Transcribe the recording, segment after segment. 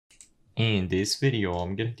In this video,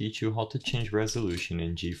 I'm going to teach you how to change resolution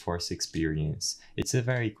in Geforce Experience. It's a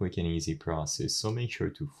very quick and easy process, so make sure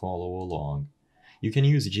to follow along. You can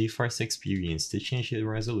use Geforce Experience to change the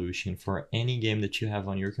resolution for any game that you have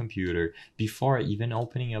on your computer before even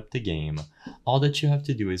opening up the game. All that you have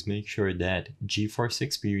to do is make sure that Geforce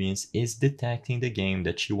Experience is detecting the game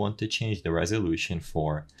that you want to change the resolution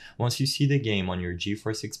for. Once you see the game on your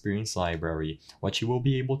Geforce Experience library, what you will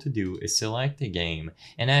be able to do is select the game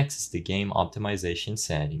and access the game optimization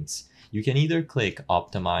settings. You can either click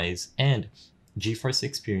Optimize, and GeForce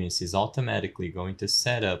Experience is automatically going to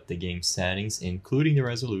set up the game settings, including the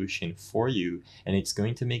resolution, for you, and it's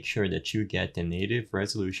going to make sure that you get the native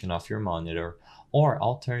resolution of your monitor. Or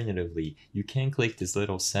alternatively, you can click this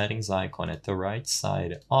little settings icon at the right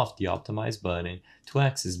side of the Optimize button to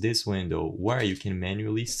access this window where you can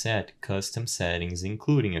manually set custom settings,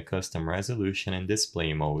 including a custom resolution and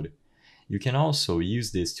display mode. You can also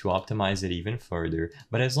use this to optimize it even further,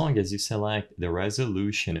 but as long as you select the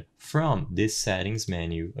resolution from this settings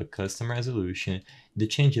menu, a custom resolution, the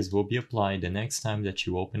changes will be applied the next time that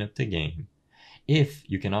you open up the game. If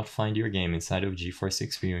you cannot find your game inside of GeForce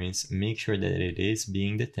Experience, make sure that it is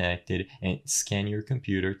being detected and scan your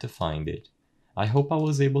computer to find it. I hope I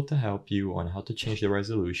was able to help you on how to change the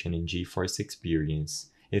resolution in GeForce Experience.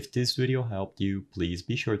 If this video helped you, please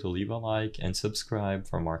be sure to leave a like and subscribe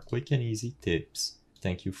for more quick and easy tips.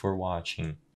 Thank you for watching.